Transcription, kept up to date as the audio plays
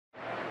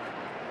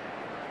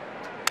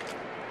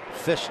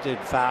fisted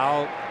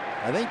foul.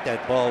 I think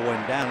that ball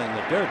went down in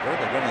the dirt, but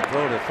they're going to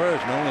throw to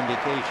first. No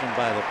indication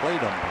by the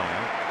plate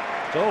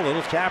umpire. So a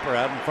little tapper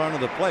out in front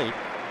of the plate.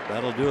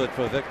 That'll do it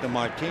for Victor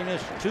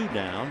Martinez. 2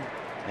 down.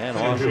 And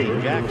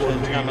Austin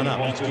Jackson coming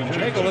up.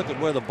 Take a look at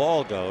where the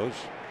ball goes.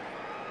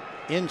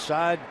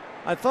 Inside.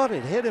 I thought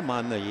it hit him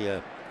on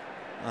the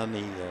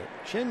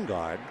shin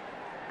guard.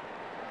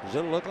 Does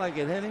it look like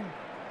it hit him?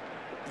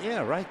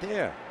 Yeah, right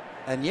there.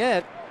 And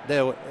yet,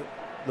 the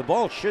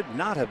ball should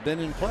not have been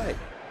in play.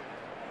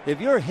 If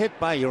you're hit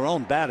by your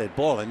own batted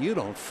ball and you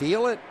don't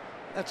feel it,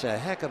 that's a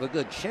heck of a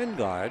good shin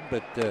guard,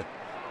 but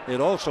it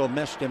also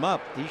messed him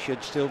up. He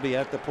should still be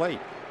at the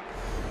plate.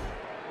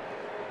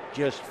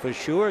 Just for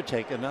sure,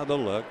 take another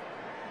look.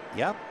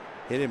 Yep,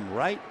 hit him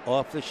right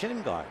off the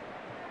shin guard.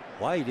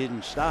 Why he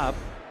didn't stop,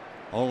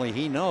 only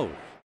he knows.